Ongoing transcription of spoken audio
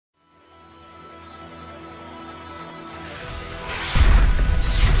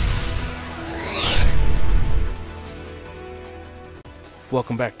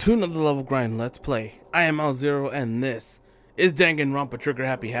Welcome back to another level grind let's play. I am Al0 and this is Danganronpa Trigger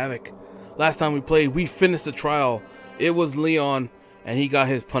Happy Havoc. Last time we played, we finished the trial. It was Leon and he got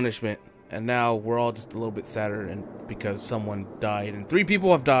his punishment. And now we're all just a little bit sadder and because someone died and 3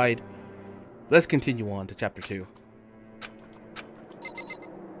 people have died. Let's continue on to chapter 2.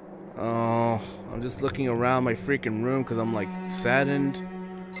 Oh, I'm just looking around my freaking room because I'm like saddened.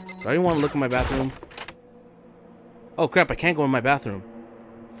 Do I even want to look in my bathroom? Oh crap, I can't go in my bathroom.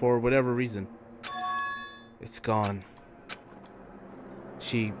 For whatever reason. It's gone.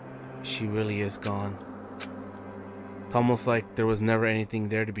 She really is gone. It's almost like there was never anything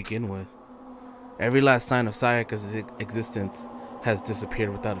there to begin with. Every last sign of Sayaka's existence has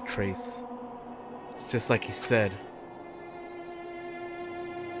disappeared without a trace. It's just like he said.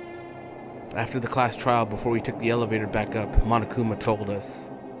 After the class trial, before we took the elevator back up, Monokuma told us.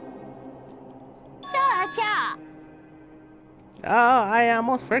 Oh, I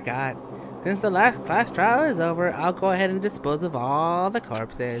almost forgot. Since the last class trial is over, I'll go ahead and dispose of all the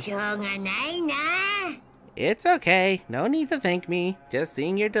corpses. It's okay. No need to thank me. Just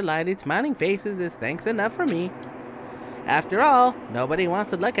seeing your delighted, smiling faces is thanks enough for me. After all, nobody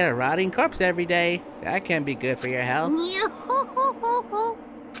wants to look at a rotting corpse every day. That can't be good for your health.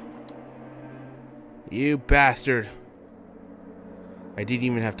 You bastard. I didn't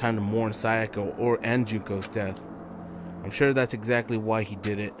even have time to mourn Sayaka and Junko's death. I'm sure that's exactly why he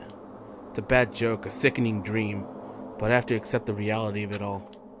did it. It's a bad joke, a sickening dream, but I have to accept the reality of it all.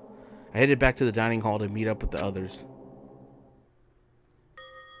 I headed back to the dining hall to meet up with the others.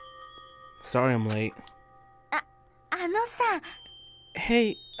 Sorry I'm late.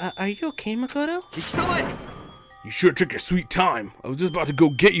 Hey, are you okay, Makoto? You sure took your sweet time. I was just about to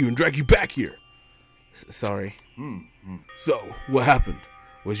go get you and drag you back here. Sorry. So, what happened?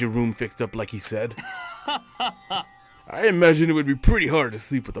 Was your room fixed up like he said? I imagine it would be pretty hard to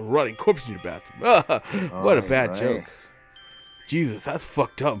sleep with a rotting corpse in your bathroom. What a bad joke. Jesus, that's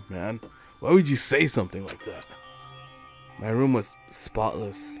fucked up, man. Why would you say something like that? My room was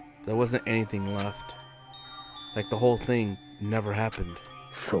spotless. There wasn't anything left. Like the whole thing never happened.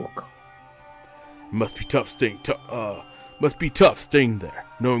 Must be tough staying there,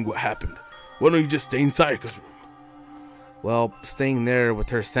 knowing what happened. Why don't you just stay in Sayaka's room? Well, staying there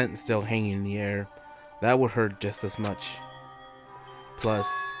with her scent still hanging in the air, that would hurt just as much. Plus,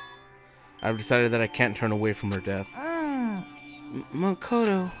 I've decided that I can't turn away from her death.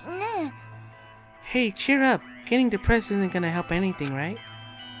 Makoto. Hey, cheer up. Getting depressed isn't gonna help anything, right?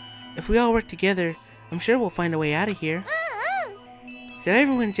 If we all work together, I'm sure we'll find a way out of here. So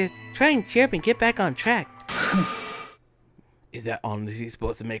everyone just try and cheer up and get back on track. Is that honestly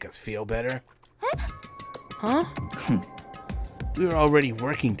supposed to make us feel better? Huh? We were already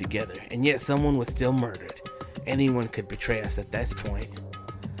working together, and yet someone was still murdered. Anyone could betray us at this point.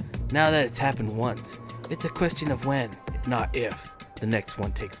 Now that it's happened once, it's a question of when, not if, the next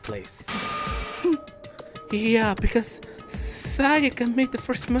one takes place. Yeah, because Sayaka made the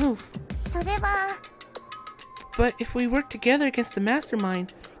first move. But if we work together against the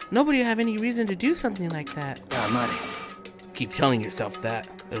mastermind, nobody will have any reason to do something like that. Keep telling yourself that.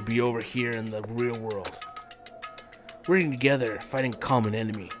 It'll be over here in the real world. Working together, fighting a common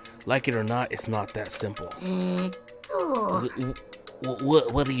enemy. Like it or not, it's not that simple.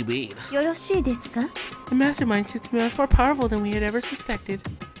 What do you mean? The mastermind seems to be much more powerful than we had ever suspected.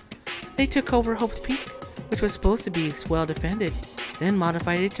 They took over Hope's Peak, which was supposed to be well defended, then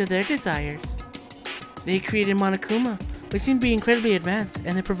modified it to their desires. They created Monokuma, which seemed to be incredibly advanced,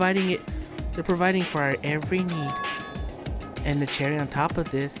 and they're providing for our every need. And the cherry on top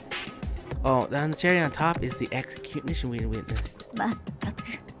of this, the cherry on top is the execution we witnessed.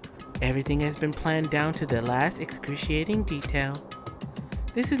 Everything has been planned down to the last excruciating detail.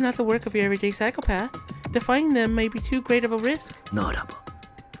 This is not the work of your everyday psychopath. Defying them may be too great of a risk.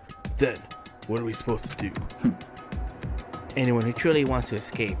 Then, what are we supposed to do? Anyone who truly wants to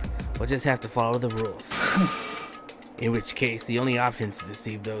escape will just have to follow the rules. In which case, the only option is to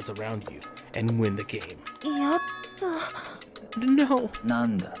deceive those around you and win the game. No.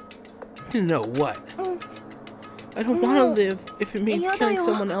 No what? I don't want to live if it means killing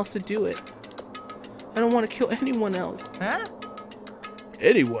someone else to do it. I don't want to kill anyone else. Huh?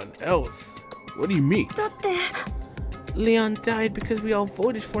 Anyone else? What do you mean? Leon died because we all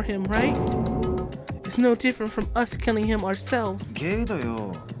voted for him, right? It's no different from us killing him ourselves.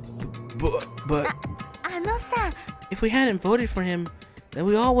 But if we hadn't voted for him, then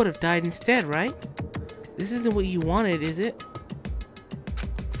we all would have died instead, right? This isn't what you wanted, is it?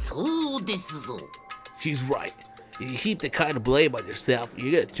 She's right. If you heap the kind of blame on yourself,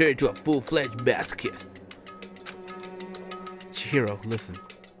 you're gonna turn into a full-fledged masochist. Hiro, listen.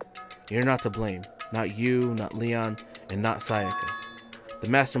 You're not to blame. Not you, not Leon, and not Sayaka. The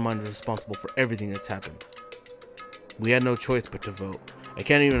mastermind is responsible for everything that's happened. We had no choice but to vote. I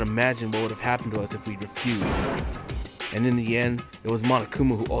can't even imagine what would have happened to us if we'd refused. And in the end, it was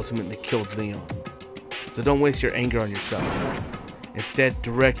Monokuma who ultimately killed Leon. So don't waste your anger on yourself. Instead,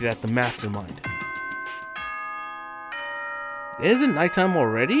 direct it at the mastermind. Isn't it nighttime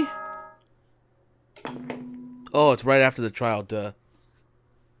already? Oh, it's right after the trial, duh.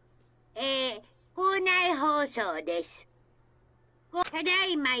 Yeah,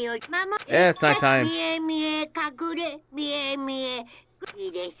 it's nighttime.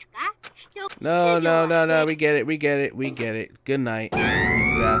 No, we get it. Good night,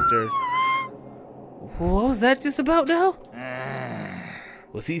 you bastard. What was that just about now?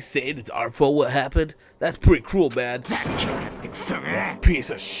 Was he saying it's our fault what happened? That's pretty cruel, man. That piece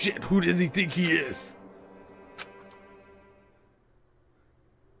of shit, who does he think he is?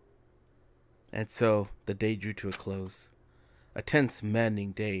 And so, the day drew to a close. A tense,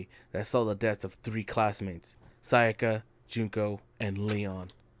 maddening day that saw the deaths of 3 classmates, Sayaka, Junko, and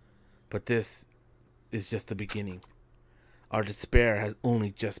Leon. But this is just the beginning. Our despair has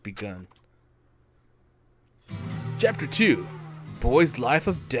only just begun. Chapter 2. Boy's Life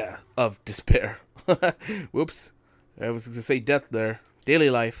of Despair. Whoops. I was going to say death there. Daily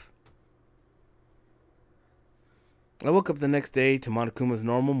life. I woke up the next day to Monokuma's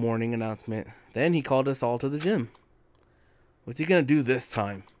normal morning announcement. Then he called us all to the gym. What's he going to do this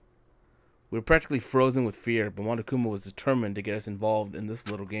time? We were practically frozen with fear, but Monokuma was determined to get us involved in this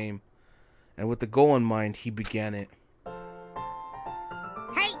little game. And with the goal in mind, he began it. What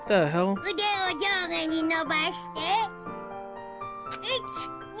the hell? The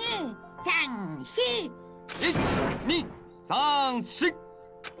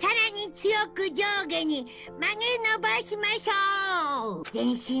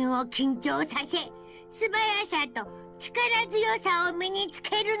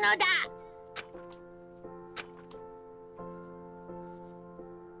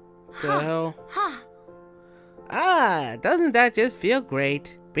Doesn't that just feel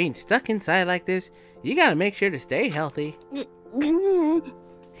great? Being stuck inside like this, you gotta make sure to stay healthy.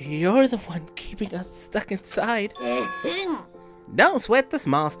 You're the one keeping us stuck inside. Don't sweat the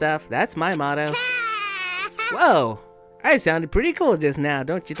small stuff, that's my motto. Whoa, I sounded pretty cool just now,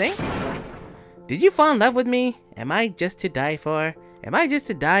 don't you think? Did you fall in love with me? Am I just to die for? Am I just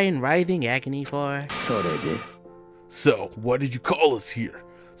to die in writhing agony for? So, why did you call us here?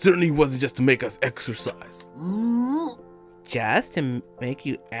 Certainly wasn't just to make us exercise. Just to make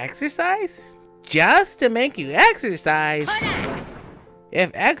you exercise? Just to make you exercise?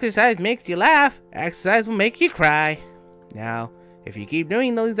 If exercise makes you laugh, exercise will make you cry. Now, if you keep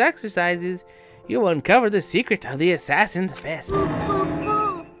doing those exercises, you will uncover the secret of the Assassin's Fist.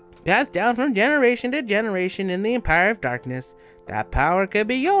 Passed down from generation to generation in the Empire of Darkness, that power could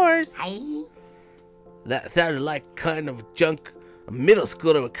be yours. That sounded like kind of junk a middle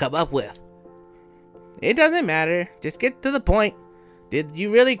schooler would come up with. It doesn't matter. Just get to the point. Did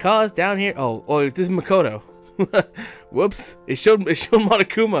you really call us down here? Oh, this is Makoto. Whoops. It showed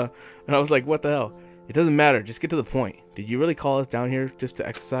Monokuma. And I was like, what the hell? It doesn't matter. Just get to the point. Did you really call us down here just to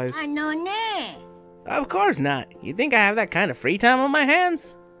exercise? Of course not. You think I have that kind of free time on my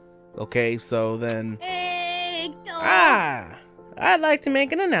hands? Okay, so then... I'd like to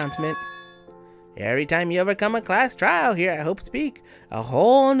make an announcement. Every time you overcome a class trial here at Hope Speak, a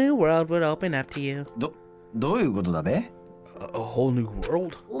whole new world would open up to you. A whole new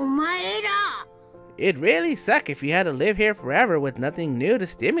world? It'd really suck if you had to live here forever with nothing new to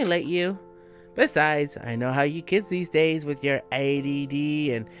stimulate you. Besides, I know how you kids these days with your ADD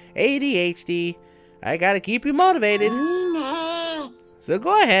and ADHD. I gotta keep you motivated. So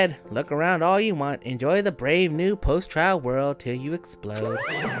go ahead, look around all you want, enjoy the brave new post-trial world till you explode.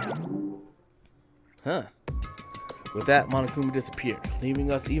 Huh. With that, Monokuma disappeared,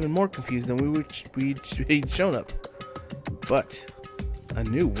 leaving us even more confused than we'd shown up. But, a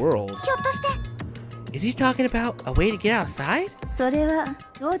new world? Is he talking about a way to get outside?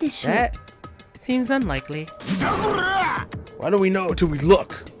 That seems unlikely. Why don't we know until we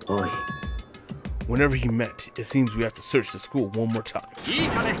look? Whenever he met, it seems we have to search the school one more time.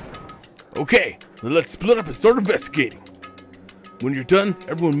 Okay, then let's split up and start investigating. When you're done,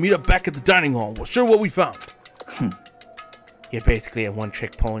 everyone meet up back at the dining hall. We'll show what we found. You're basically a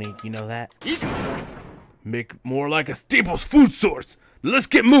one-trick pony, you know that? Make more like a Staples food source. Let's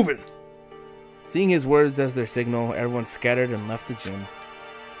get moving. Seeing his words as their signal, everyone scattered and left the gym.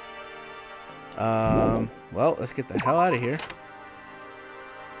 Well, let's get the hell out of here.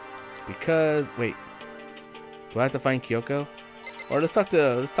 Because, wait. Do I have to find Kyoko? Or let's talk to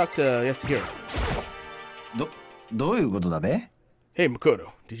Yasuhiro. Hey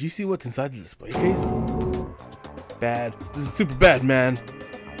Makoto, did you see what's inside the display case? Bad. This is super bad, man.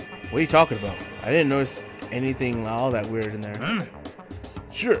 What are you talking about? I didn't notice anything all that weird in there.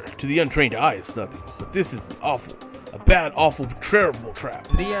 Sure, to the untrained eye it's nothing, but this is awful. A bad, awful, terrible trap.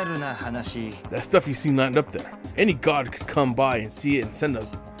 That stuff you see lined up there. Any god could come by and see it and send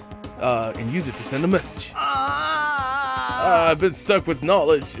us, and use it to send a message. I've been stuck with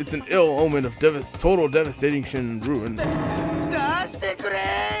knowledge. It's an ill omen of total devastation and ruin.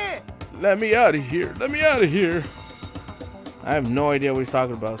 Let me out of here. Let me out of here. I have no idea what he's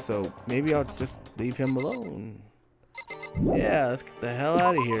talking about, so maybe I'll just leave him alone. Yeah, let's get the hell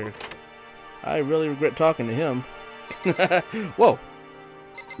out of here. I really regret talking to him. Whoa.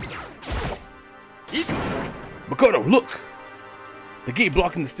 Makoto, look! The gate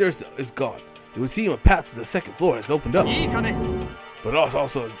blocking the stairs is gone. It would seem a path to the second floor has opened up. But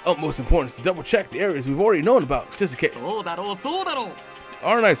also of utmost importance to double check the areas we've already known about, just in case.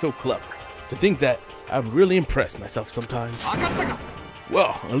 Aren't I so clever? To think that I would really impress myself sometimes.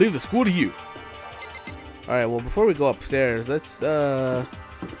 Well, I'll leave the school to you. Alright, well before we go upstairs, let's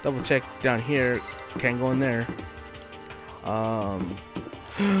double check down here. Can't go in there. I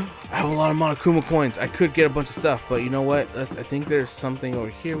have a lot of Monokuma coins. I could get a bunch of stuff, but you know what? I think there's something over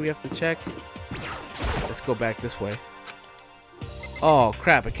here we have to check. Let's go back this way. Oh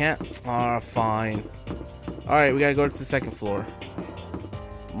crap, I can't. Ah, fine. Alright, we gotta go to the second floor.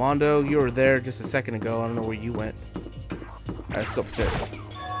 Mondo, you were there just a second ago. I don't know where you went. Alright, let's go upstairs.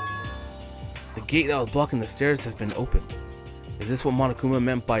 The gate that was blocking the stairs has been opened. Is this what Monokuma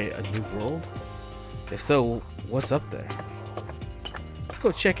meant by a new world? If so, what's up there? Let's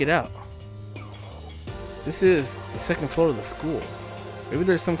go check it out. This is the second floor of the school. Maybe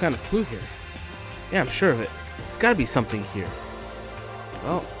there's some kind of clue here. Yeah, I'm sure of it. There's gotta be something here.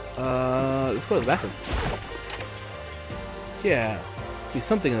 Well, let's go to the bathroom. Yeah, be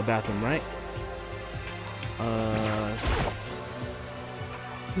something in the bathroom, right?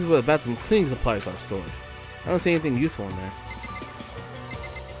 This is where the bathroom cleaning supplies are stored. I don't see anything useful in there.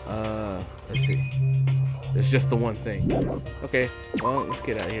 Let's see. There's just the one thing. Okay, well, let's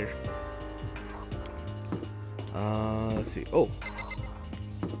get out of here. Let's see. Oh.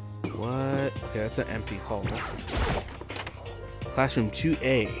 What? Okay, that's an empty hall. What's this? Classroom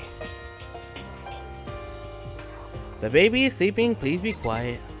 2A. The baby is sleeping. Please be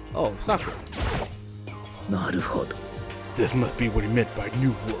quiet. Oh, Sakura. This must be what he meant by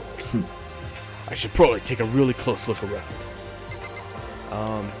new world. I should probably take a really close look around.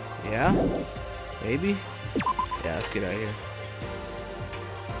 Yeah? Maybe? Yeah, let's get out of here.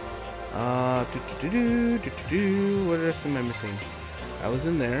 What else am I missing? I was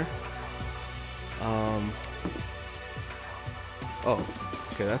in there. Oh,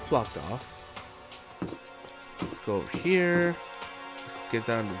 okay, that's blocked off. Let's go over here. Let's get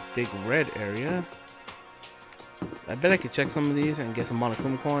down to this big red area. I bet I could check some of these and get some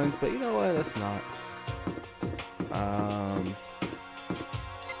Monokuma coins, but you know what? Let's not.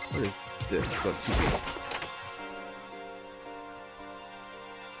 What is this? Go 2B.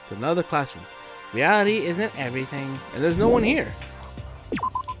 It's another classroom. Reality isn't everything, and there's no one here.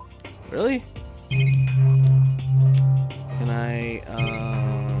 Really? Can I?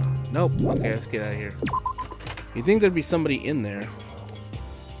 Nope. Okay, let's get out of here. You'd think there'd be somebody in there.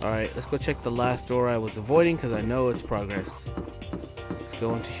 Alright, let's go check the last door I was avoiding because I know it's progress. Let's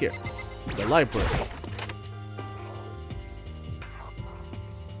go into here. The library.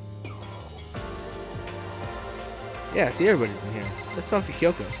 Yeah, see, everybody's in here. Let's talk to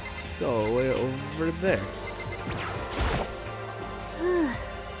Kyoko. So, way over there.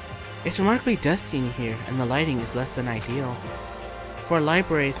 It's remarkably dusty in here, and the lighting is less than ideal. For a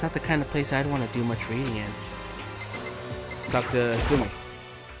library, it's not the kind of place I'd want to do much reading in. Let's talk to Hifumi.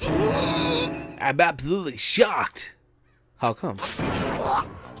 I'm absolutely shocked. How come?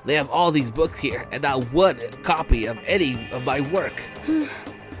 They have all these books here, and not one copy of any of my work.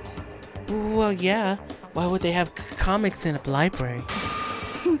 Well, yeah. Why would they have comics in a library?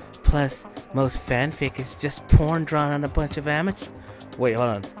 Plus, most fanfic is just porn drawn on a bunch of amateurs. Wait, hold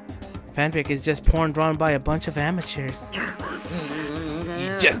on. Fanfic is just porn drawn by a bunch of amateurs.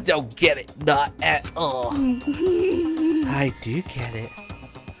 You just don't get it. Not at all. I do get it.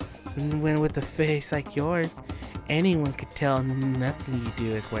 When with a face like yours, anyone could tell nothing you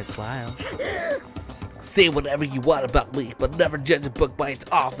do is worthwhile. Say whatever you want about me, but never judge a book by its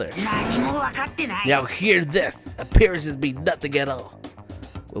author. Now hear this. Appearances mean nothing at all.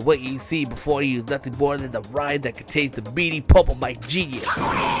 But what you see before you is nothing more than the rind that contains the meaty pulp of my genius.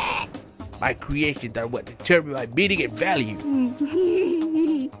 My creations are what determine my meaning and value.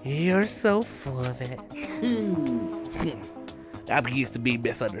 You're so full of it. I'm used to being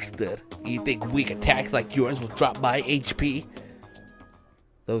misunderstood. You think weak attacks like yours will drop my HP?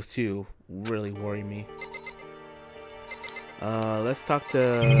 Those two really worry me. Let's talk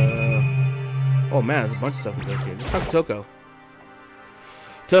to... Oh man, there's a bunch of stuff in here. Let's talk to Toko.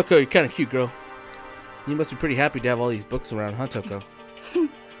 Toko, you're kind of cute, girl. You must be pretty happy to have all these books around, huh, Toko?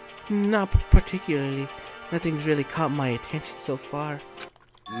 Not particularly. Nothing's really caught my attention so far.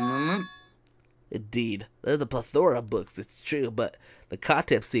 Indeed, there's a plethora of books, it's true, but the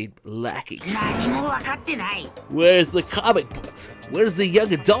content seemed lacking. Where's the comic books? Where's the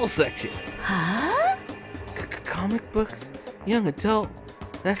young adult section? Huh? Comic books? Young adult?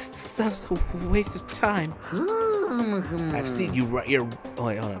 That stuff's a waste of time. I've seen you write your... Oh,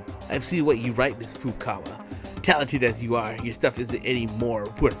 wait, hold on. I've seen what you write, Miss Fukawa. Talented as you are, your stuff isn't any more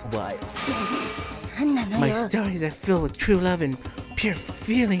worthwhile. My stories are filled with true love and pure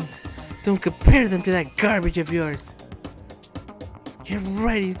feelings. Don't compare them to that garbage of yours. Your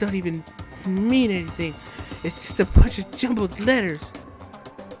writings don't even mean anything. It's just a bunch of jumbled letters.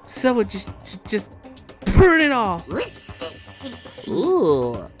 Someone just burn it all.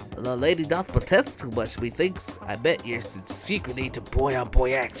 Ooh, the lady doth protest too much, methinks. I bet you're secretly into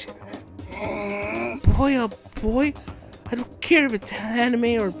boy-on-boy action. Boy-on-boy? I don't care if it's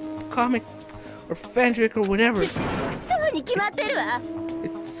anime or comic or fanfic or whatever.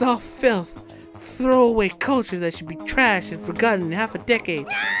 It's all filth. Throwaway culture that should be trashed and forgotten in half a decade.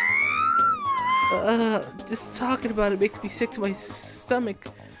 Just talking about it makes me sick to my stomach.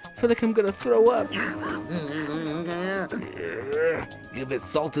 I feel like I'm gonna throw up. You've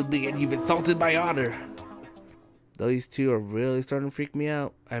insulted me and you've insulted my honor. These two are really starting to freak me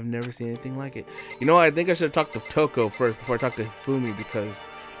out. I've never seen anything like it. You know what? I think I should have talked to Toko first before I talked to Hifumi, because is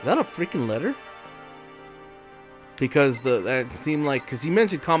that a freaking letter? Because that seemed like, because he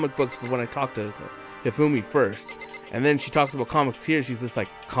mentioned comic books, but when I talked to Hifumi first, and then she talks about comics here, she's just like,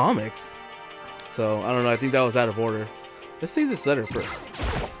 comics? So I don't know. I think that was out of order. Let's see this letter first.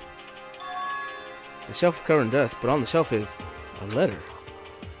 The shelf is covered in dust, but on the shelf is a letter.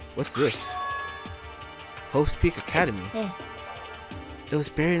 What's this? Hope's Peak Academy. It was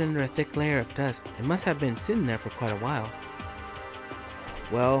buried under a thick layer of dust. It must have been sitting there for quite a while.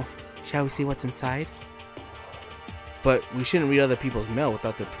 Well, shall we see what's inside? But we shouldn't read other people's mail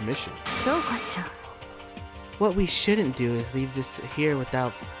without their permission. What we shouldn't do is leave this here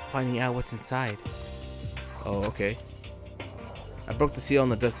without finding out what's inside. Oh, okay. I broke the seal on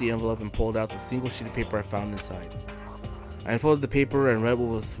the dusty envelope and pulled out the single sheet of paper I found inside. I unfolded the paper and read what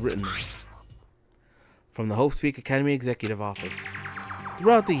was written there. From the Hope's Peak Academy Executive Office.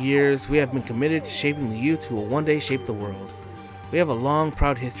 Throughout the years, we have been committed to shaping the youth who will one day shape the world. We have a long,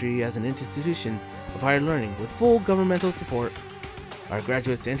 proud history as an institution of higher learning with full governmental support. Our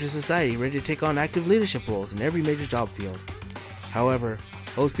graduates enter society ready to take on active leadership roles in every major job field. However,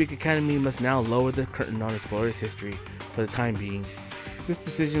 Hope's Peak Academy must now lower the curtain on its glorious history for the time being. This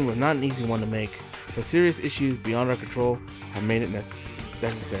decision was not an easy one to make, but serious issues beyond our control have made it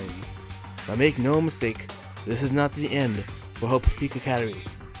necessary. But make no mistake, this is not the end for Hope's Peak Academy.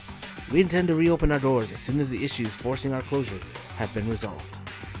 We intend to reopen our doors as soon as the issues forcing our closure have been resolved.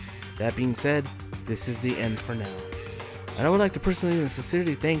 That being said, this is the end for now. And I would like to personally and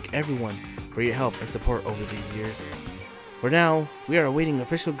sincerely thank everyone for your help and support over these years. For now, we are awaiting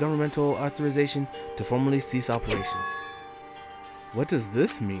official governmental authorization to formally cease operations. What does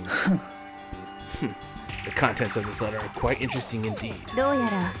this mean? The contents of this letter are quite interesting indeed.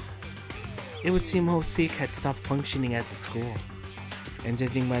 It would seem Hope's Peak had stopped functioning as a school. And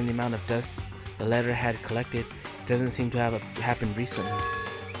judging by the amount of dust the letter had collected, it doesn't seem to have happened recently.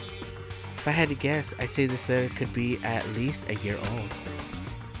 If I had to guess, I'd say this letter could be at least a year old.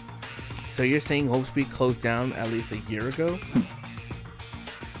 So you're saying Hope's Peak closed down at least a year ago?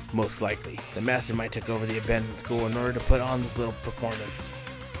 Most likely. The mastermind took over the abandoned school in order to put on this little performance.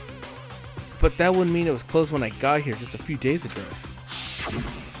 But that wouldn't mean it was closed when I got here just a few days ago.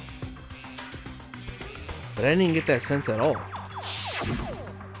 But I didn't get that sense at all.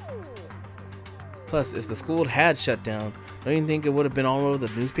 Plus, if the school had shut down, don't you think it would have been all over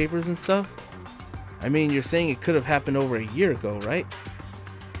the newspapers and stuff? I mean, you're saying it could have happened over a year ago, right?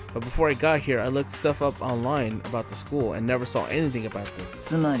 But before I got here, I looked stuff up online about the school and never saw anything about this.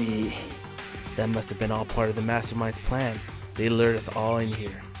 That must have been all part of the mastermind's plan. They lured us all in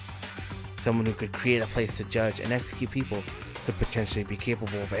here. Someone who could create a place to judge and execute people could potentially be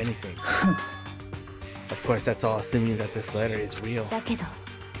capable of anything. Of course, that's all assuming that this letter is real.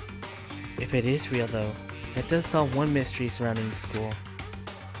 If it is real though, that does solve one mystery surrounding the school.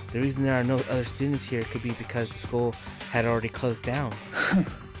 The reason there are no other students here could be because the school had already closed down.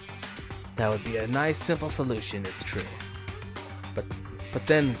 That would be a nice, simple solution, it's true. But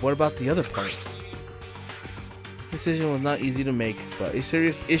then, what about the other part? This decision was not easy to make, but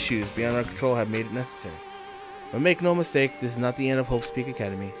serious issues beyond our control have made it necessary. But make no mistake, this is not the end of Hope's Peak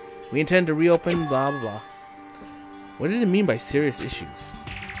Academy. We intend to reopen, blah blah blah. What did it mean by serious issues?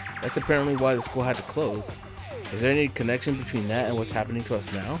 That's apparently why the school had to close. Is there any connection between that and what's happening to us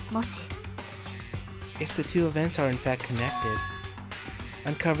now? If the two events are in fact connected,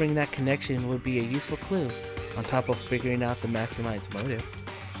 uncovering that connection would be a useful clue, on top of figuring out the mastermind's motive.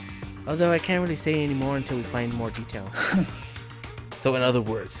 Although I can't really say any more until we find more details. So in other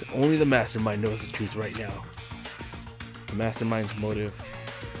words, only the mastermind knows the truth right now. The mastermind's motive.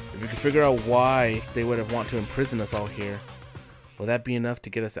 If we can figure out why they would have want to imprison us all here, will that be enough to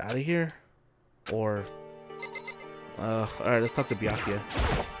get us out of here? Or... alright, let's talk to Byakuya.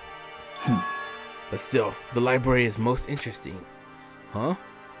 But still, the library is most interesting. Huh?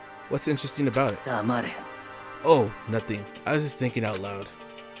 What's interesting about it? Oh, nothing. I was just thinking out loud.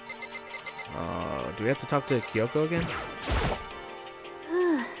 Do we have to talk to Kyoko again?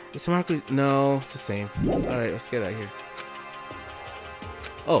 It's Marco. No, it's the same. Alright, let's get out of here.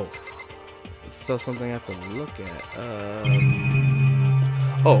 Oh. So something I have to look at.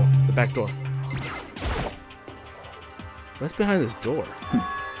 Oh, the back door. What's behind this door?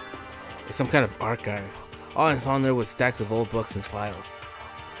 It's some kind of archive. All it's on there was stacks of old books and files.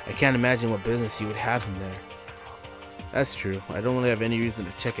 I can't imagine what business you would have in there. That's true. I don't really have any reason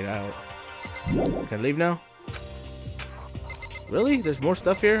to check it out. Can I leave now? Really? There's more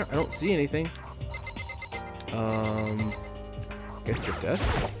stuff here? I don't see anything. Guess the desk?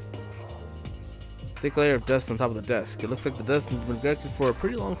 Thick layer of dust on top of the desk. It looks like the dust has been collected for a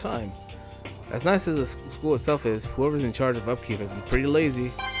pretty long time. As nice as the school itself is, whoever's in charge of upkeep has been pretty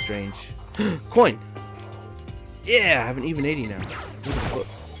lazy. Strange. Coin! Yeah, I have an even 80 now. Look at the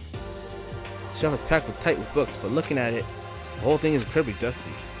books. The shelf is packed tight with books, but looking at it, the whole thing is incredibly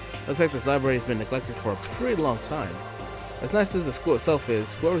dusty. Looks like this library has been neglected for a pretty long time. As nice as the school itself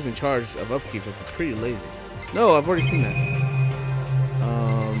is, whoever's in charge of upkeep has been pretty lazy. No, I've already seen that.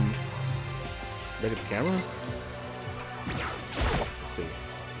 Look at the camera? Let's see.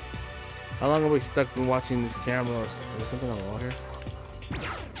 How long have we stuck been watching this camera, or is there something on the wall here?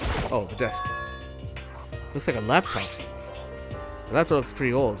 Oh, the desk. Looks like a laptop. The laptop looks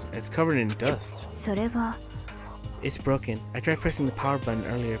pretty old. It's covered in dust. It's broken. I tried pressing the power button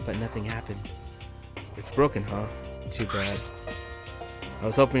earlier, but nothing happened. It's broken, huh? Too bad. I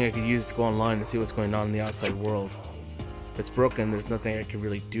was hoping I could use it to go online and see what's going on in the outside world. If it's broken, there's nothing I can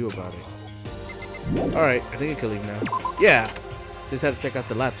really do about it. Alright, I think I can leave now. Yeah! Just had to check out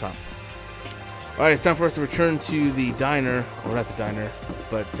the laptop. Alright, it's time for us to return to the diner. Or not the diner,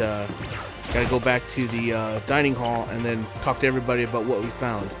 but gotta go back to the dining hall and then talk to everybody about what we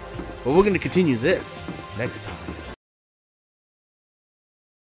found. But we're going to continue this next time.